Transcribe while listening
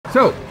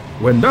So,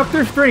 when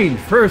Doctor Strange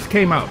first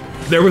came out,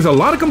 there was a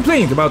lot of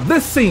complaints about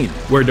this scene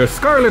where the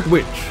Scarlet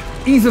Witch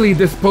easily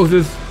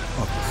disposes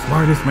of the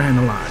smartest man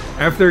alive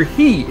after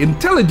he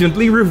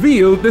intelligently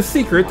revealed the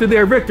secret to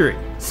their victory,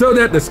 so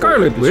that the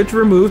Scarlet Witch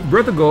removed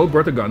Blackagar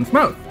Boltagon's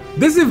mouth.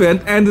 This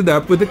event ended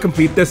up with the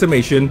complete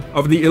decimation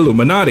of the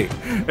Illuminati,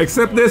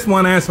 except this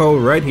one asshole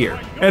right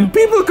here. And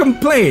people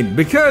complained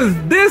because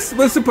this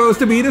was supposed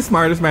to be the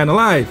smartest man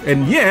alive,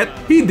 and yet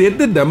he did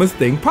the dumbest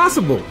thing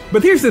possible.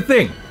 But here's the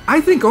thing,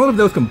 I think all of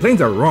those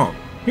complaints are wrong.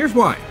 Here's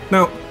why.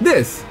 Now,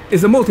 this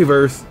is a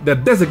multiverse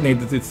that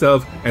designated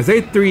itself as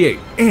 838,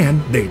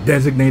 and they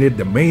designated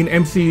the main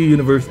MCU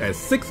universe as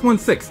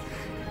 616,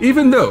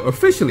 even though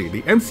officially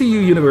the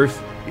MCU universe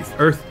is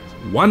Earth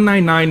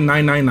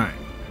 199999.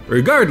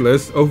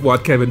 Regardless of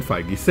what Kevin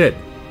Feige said.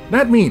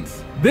 That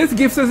means this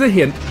gives us a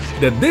hint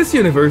that this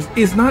universe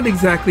is not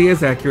exactly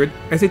as accurate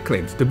as it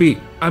claims to be.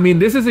 I mean,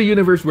 this is a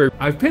universe where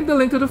I've pinned the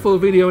link to the full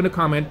video in the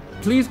comment.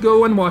 Please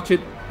go and watch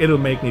it. It'll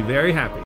make me very happy.